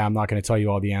say, yeah, I'm not going to tell you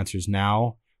all the answers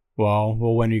now. Well,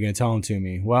 when are you going to tell them to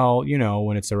me? Well,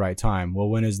 when it's the right time. Well,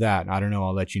 when is that? I don't know.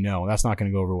 I'll let you know. That's not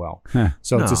going to go over well.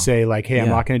 So No. to say like, hey, I'm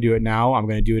Yeah. not going to do it now. I'm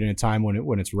going to do it in a time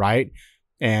when it's right.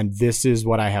 And this is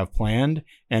what I have planned.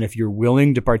 And if you're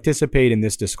willing to participate in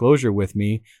this disclosure with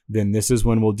me, then this is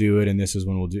when we'll do it. And this is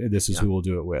when this is who we'll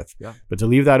do it with. Yeah. But to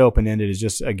leave that open-ended is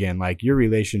just, again, like your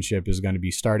relationship is going to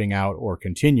be starting out or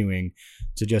continuing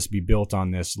to just be built on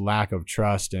this lack of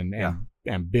trust and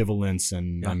ambivalence.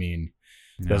 And I mean,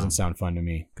 it doesn't sound fun to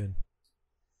me. Good.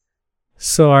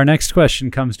 So our next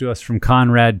question comes to us from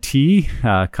Conrad T.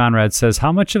 Conrad says,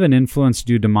 how much of an influence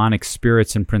do demonic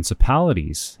spirits and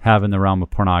principalities have in the realm of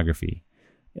pornography?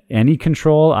 Any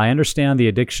control? I understand the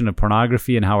addiction of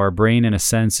pornography and how our brain, in a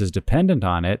sense, is dependent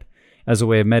on it as a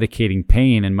way of medicating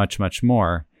pain and much, much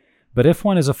more. But if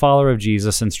one is a follower of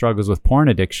Jesus and struggles with porn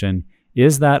addiction,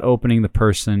 is that opening the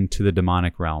person to the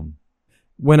demonic realm?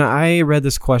 When I read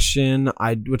this question,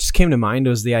 what just came to mind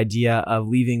was the idea of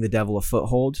leaving the devil a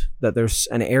foothold, that there's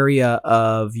an area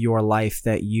of your life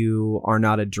that you are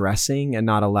not addressing and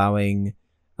not allowing.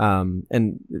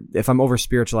 And if I'm over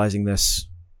spiritualizing this,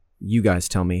 you guys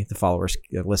tell me,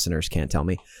 the listeners can't tell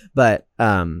me. But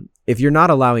if you're not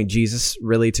allowing Jesus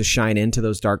really to shine into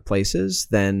those dark places,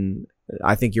 then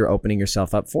I think you're opening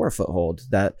yourself up for a foothold.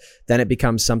 That then it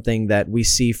becomes something that we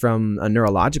see from a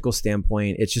neurological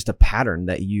standpoint. It's just a pattern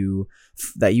that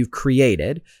you've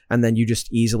created, and then you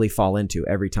just easily fall into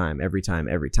every time.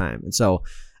 And so,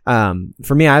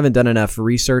 for me, I haven't done enough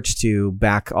research to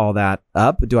back all that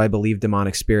up. Do I believe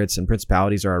demonic spirits and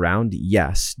principalities are around?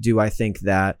 Yes. Do I think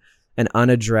that an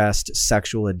unaddressed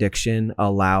sexual addiction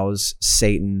allows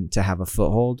Satan to have a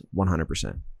foothold?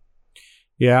 100%.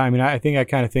 Yeah, I mean, I think I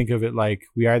kind of think of it like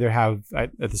we either have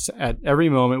at every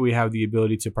moment we have the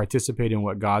ability to participate in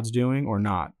what God's doing or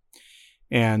not.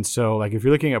 And so, like, if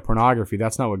you're looking at pornography,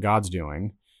 that's not what God's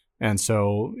doing. And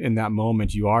so, in that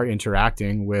moment, you are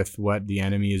interacting with what the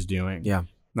enemy is doing. Yeah.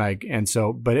 Like, and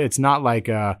so, but it's not like,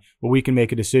 we can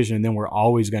make a decision and then we're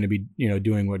always going to be,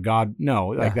 doing what God. No,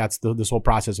 like that's this whole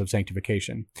process of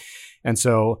sanctification. And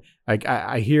so, like,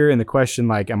 I hear in the question,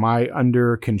 like, am I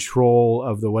under control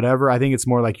of the whatever? I think it's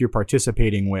more like you're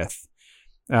participating with,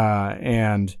 it's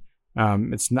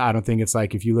not. I don't think it's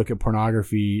like if you look at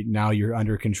pornography now you're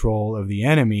under control of the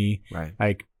enemy. Right.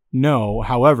 Like, no.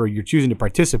 However, you're choosing to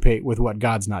participate with what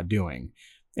God's not doing,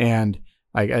 and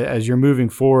like as you're moving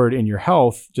forward in your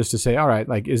health, just to say, all right,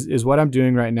 like is what I'm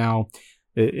doing right now,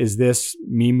 is this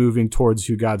me moving towards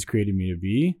who God's created me to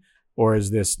be, or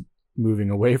is this moving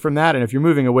away from that? And if you're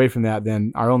moving away from that,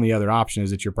 then our only other option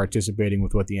is that you're participating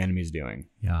with what the enemy's doing.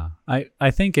 Yeah.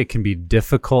 I think it can be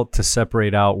difficult to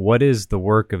separate out what is the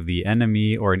work of the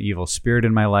enemy or an evil spirit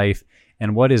in my life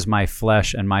and what is my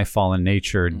flesh and my fallen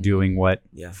nature doing what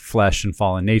flesh and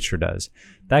fallen nature does.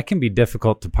 That can be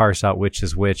difficult to parse out which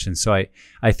is which. And so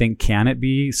I think, can it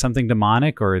be something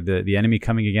demonic or the enemy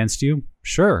coming against you?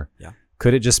 Sure. Yeah.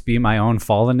 Could it just be my own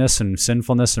fallenness and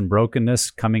sinfulness and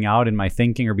brokenness coming out in my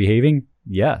thinking or behaving?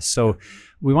 Yes. So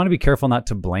we want to be careful not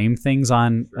to blame things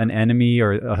on an enemy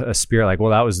or a spirit, like, well,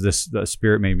 that was the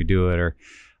spirit made me do it. Or,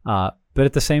 but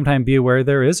at the same time, be aware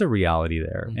there is a reality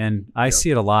there. Mm-hmm. And I see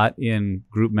it a lot in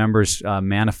group members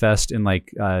manifest in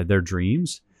like their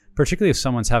dreams, particularly if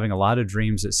someone's having a lot of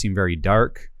dreams that seem very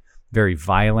dark, very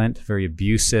violent, very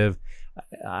abusive.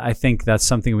 I think that's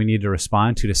something we need to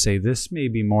respond to say, this may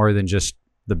be more than just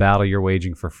the battle you're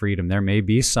waging for freedom. There may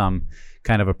be some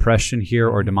kind of oppression here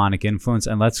or demonic influence,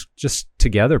 and let's just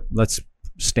together, let's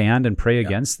stand and pray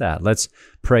against that. Let's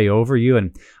pray over you.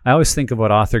 And I always think of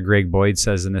what author Greg Boyd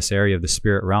says in this area of the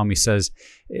spirit realm. He says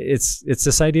it's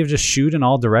this idea of just shoot in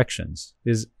all directions.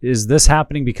 Is this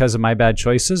happening because of my bad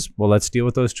choices? Well, let's deal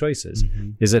with those choices.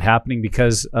 Is it happening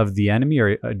because of the enemy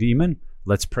or a demon?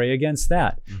 Let's pray against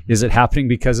that. Is it happening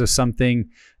because of something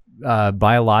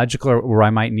biological, or where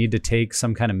I might need to take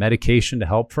some kind of medication to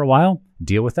help for a while?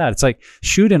 Deal with that. It's like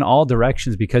shoot in all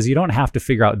directions, because you don't have to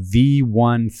figure out the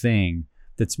one thing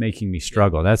that's making me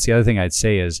struggle. That's the other thing I'd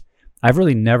say is I've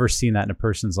really never seen that in a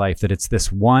person's life, that it's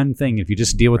this one thing. If you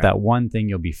just deal with that one thing,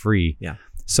 you'll be free. Yeah.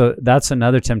 So that's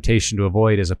another temptation to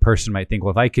avoid, is a person might think,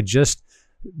 well, if I could just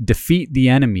defeat the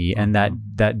enemy and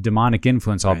that demonic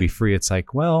influence, I'll be free. It's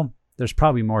like, well, there's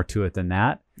probably more to it than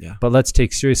that. Yeah. But let's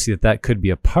take seriously that could be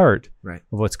a part Right.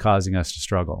 of what's causing us to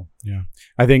struggle. Yeah.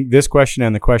 I think this question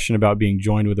and the question about being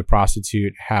joined with a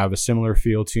prostitute have a similar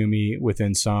feel to me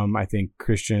within some, I think,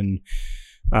 Christian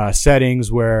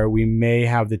settings, where we may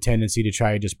have the tendency to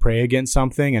try to just pray against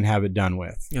something and have it done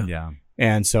with. Yeah.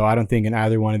 And so I don't think in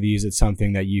either one of these it's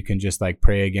something that you can just like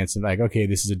pray against and like, okay,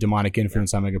 this is a demonic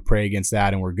influence. I'm going to pray against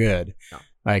that and we're good. No.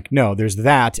 Like, no, there's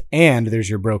that and there's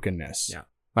your brokenness. Yeah.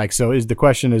 Like, so is the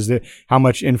question is that how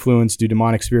much influence do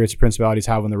demonic spirits, principalities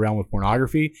have in the realm of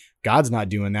pornography? God's not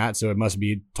doing that. So it must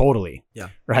be totally. Yeah.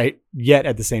 Right. Yet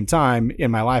at the same time in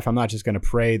my life, I'm not just going to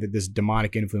pray that this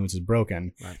demonic influence is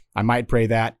broken. Right. I might pray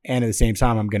that. And at the same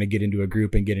time, I'm going to get into a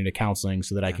group and get into counseling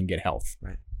so that I can get health.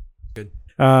 Right. Good.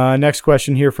 Next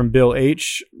question here from Bill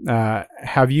H.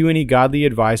 Have you any godly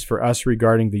advice for us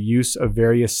regarding the use of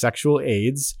various sexual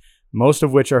aids, most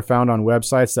of which are found on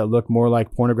websites that look more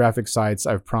like pornographic sites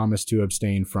I've promised to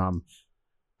abstain from?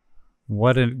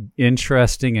 What an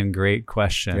interesting and great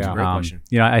question. Yeah. Great question.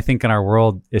 I think in our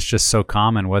world, it's just so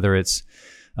common, whether it's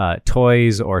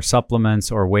toys or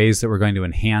supplements or ways that we're going to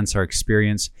enhance our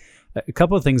experience. A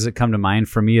couple of things that come to mind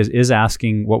for me is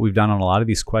asking what we've done on a lot of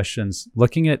these questions,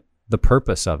 looking at the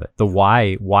purpose of it, the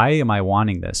why. Why am I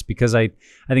wanting this? Because I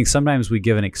think sometimes we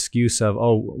give an excuse of,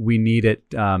 oh, we need it,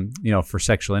 for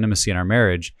sexual intimacy in our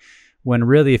marriage, when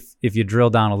really, if you drill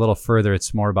down a little further,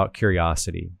 it's more about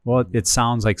curiosity. Well, it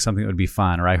sounds like something that would be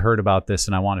fun, or I heard about this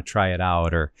and I want to try it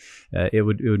out, or it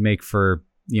would make for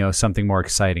something more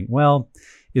exciting. Well,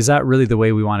 is that really the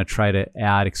way we want to try to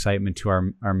add excitement to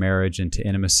our marriage and to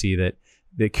intimacy?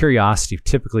 That curiosity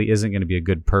typically isn't going to be a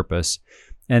good purpose.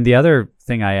 And the other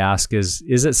thing I ask is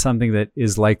it something that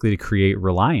is likely to create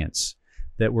reliance,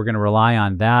 that we're going to rely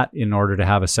on that in order to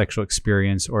have a sexual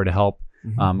experience or to help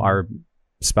our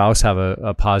spouse have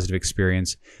a positive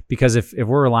experience? Because if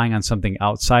we're relying on something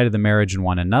outside of the marriage and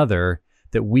one another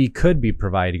that we could be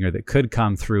providing, or that could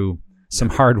come through some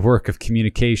hard work of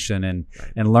communication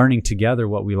and learning together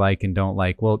what we like and don't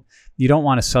like, well, you don't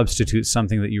want to substitute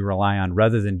something that you rely on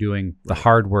rather than doing the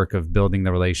hard work of building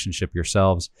the relationship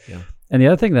yourselves. Yeah. And the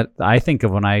other thing that I think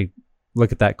of when I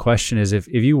look at that question is if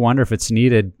you wonder if it's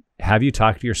needed, have you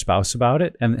talked to your spouse about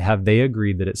it? And have they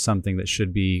agreed that it's something that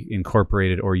should be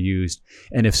incorporated or used?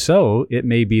 And if so, it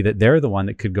may be that they're the one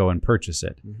that could go and purchase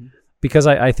it. Because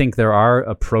I think there are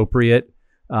appropriate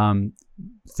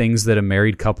things that a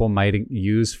married couple might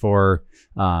use for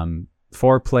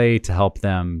foreplay to help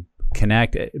them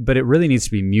connect, but it really needs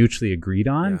to be mutually agreed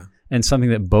on and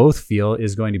something that both feel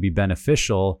is going to be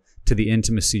beneficial to the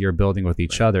intimacy you're building with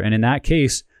each other. And in that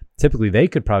case, typically they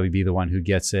could probably be the one who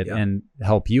gets it and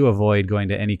help you avoid going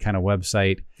to any kind of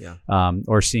website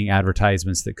or seeing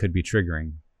advertisements that could be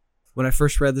triggering. When I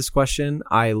first read this question,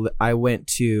 I went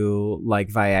to like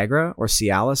Viagra or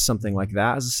Cialis, something like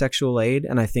that, as a sexual aid.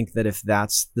 And I think that if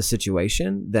that's the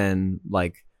situation, then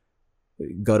like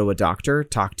go to a doctor,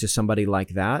 talk to somebody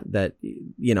like that,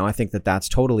 I think that that's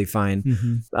totally fine.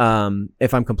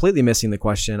 If I'm completely missing the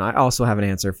question, I also have an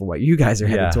answer for what you guys are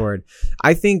headed toward.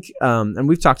 I think, and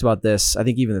we've talked about this, I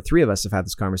think even the three of us have had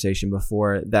this conversation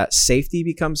before, that safety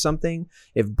becomes something.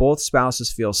 If both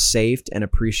spouses feel safe and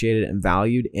appreciated and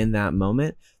valued in that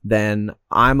moment, then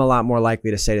I'm a lot more likely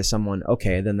to say to someone,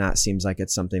 okay, then that seems like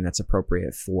it's something that's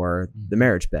appropriate for the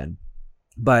marriage bed.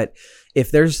 But if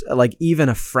there's like even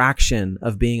a fraction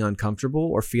of being uncomfortable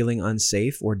or feeling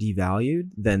unsafe or devalued,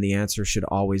 then the answer should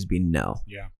always be no.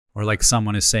 Yeah. Or like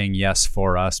someone is saying yes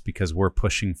for us because we're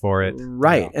pushing for it.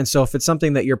 Right. And so if it's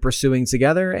something that you're pursuing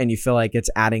together and you feel like it's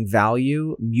adding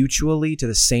value mutually to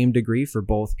the same degree for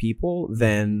both people,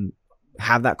 then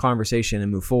have that conversation and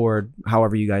move forward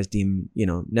however you guys deem,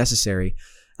 necessary.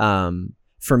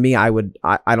 For me, I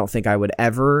don't think I would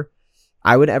ever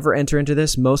enter into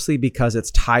this, mostly because it's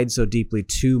tied so deeply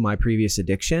to my previous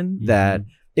addiction that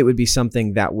it would be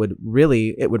something that would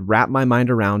really, it would wrap my mind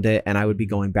around it, and I would be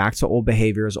going back to old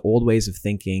behaviors, old ways of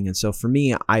thinking. And so for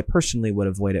me, I personally would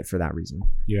avoid it for that reason.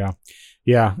 Yeah.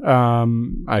 Yeah.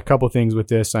 A couple things with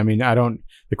this. I mean,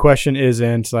 the question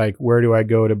isn't like, where do I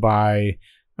go to buy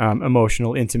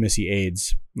emotional intimacy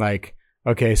aids? Like,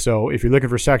 okay, so if you're looking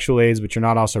for sexual aids, but you're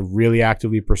not also really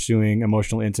actively pursuing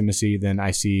emotional intimacy, then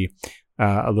I see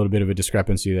a little bit of a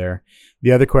discrepancy there.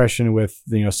 The other question with,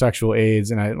 sexual aids,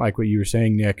 and I like what you were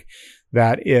saying, Nick,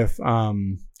 that if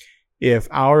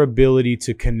our ability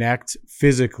to connect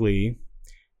physically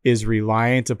is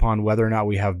reliant upon whether or not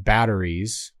we have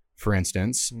batteries, for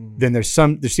instance, then there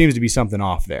seems to be something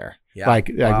off there. Yeah.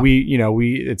 Like Wow.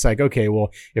 it's like, okay, well,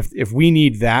 if we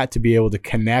need that to be able to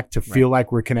connect, to feel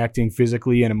like we're connecting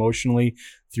physically and emotionally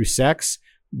through sex,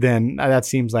 then that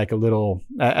seems like a little,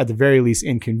 at the very least,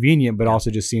 inconvenient, but also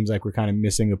just seems like we're kind of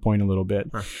missing the point a little bit.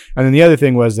 Huh. And then the other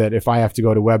thing was that if I have to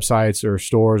go to websites or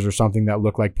stores or something that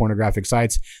look like pornographic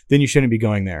sites, then you shouldn't be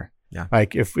going there. Yeah.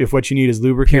 Like if what you need is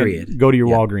lubricant, Period. go to your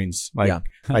Yeah. Walgreens. Like, Yeah.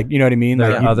 like, you know what I mean?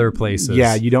 There Like are other places.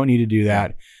 Yeah, you don't need to do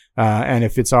that. And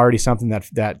if it's already something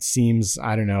that seems,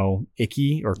 I don't know,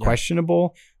 icky or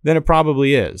questionable, then it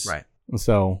probably is. Right.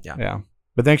 So, Yeah. yeah.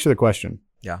 But thanks for the question.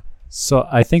 Yeah. So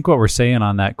I think what we're saying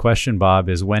on that question, Bob,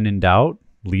 is when in doubt,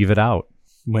 leave it out.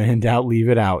 When in doubt, leave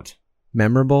it out.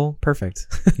 Memorable. Perfect.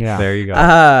 Yeah. There you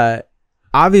go.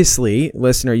 Obviously,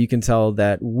 listener, you can tell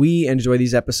that we enjoy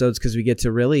these episodes because we get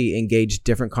to really engage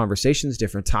different conversations,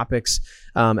 different topics.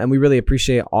 And we really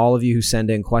appreciate all of you who send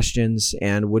in questions,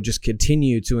 and would just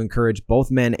continue to encourage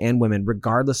both men and women,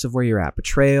 regardless of where you're at,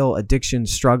 betrayal, addiction,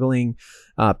 struggling,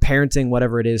 parenting,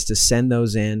 whatever it is, to send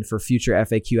those in for future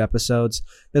FAQ episodes.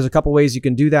 There's a couple ways you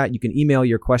can do that. You can email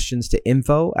your questions to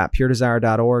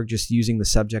info@puredesire.org, just using the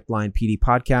subject line PD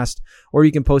Podcast, or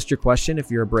you can post your question,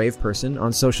 if you're a brave person,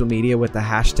 on social media with the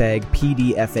hashtag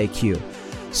PDFAQ.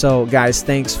 So guys,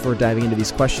 thanks for diving into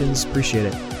these questions. Appreciate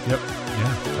it. Yep.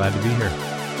 Yeah. Glad to be here.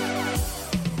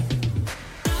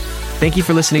 Thank you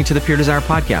for listening to the Pure Desire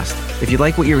podcast. If you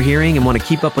like what you're hearing and want to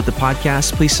keep up with the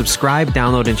podcast, please subscribe,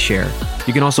 download, and share.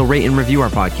 You can also rate and review our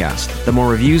podcast. The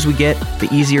more reviews we get, the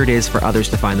easier it is for others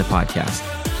to find the podcast.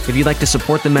 If you'd like to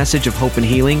support the message of hope and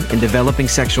healing and developing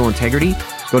sexual integrity,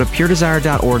 go to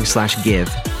puredesire.org/give.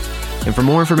 And for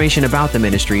more information about the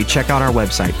ministry, check out our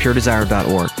website,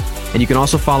 puredesire.org. And you can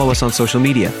also follow us on social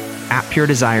media,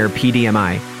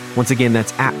 @PureDesirePDMI. Once again,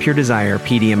 that's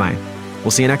 @PureDesirePDMI.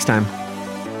 We'll see you next time.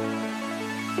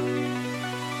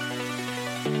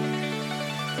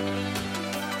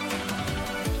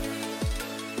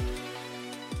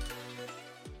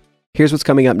 Here's what's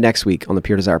coming up next week on the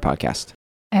Pure Desire podcast.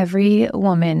 Every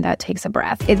woman that takes a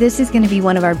breath. This is going to be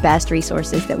one of our best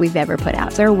resources that we've ever put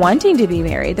out. They're wanting to be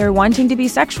married. They're wanting to be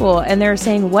sexual. And they're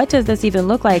saying, what does this even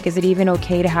look like? Is it even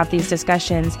okay to have these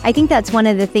discussions? I think that's one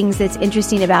of the things that's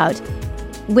interesting about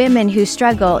women who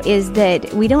struggle is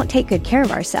that we don't take good care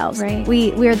of ourselves. Right.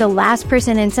 We're the last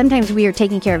person, and sometimes we are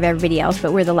taking care of everybody else,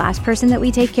 but we're the last person that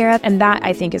we take care of. And that,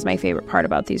 I think, is my favorite part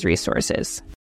about these resources.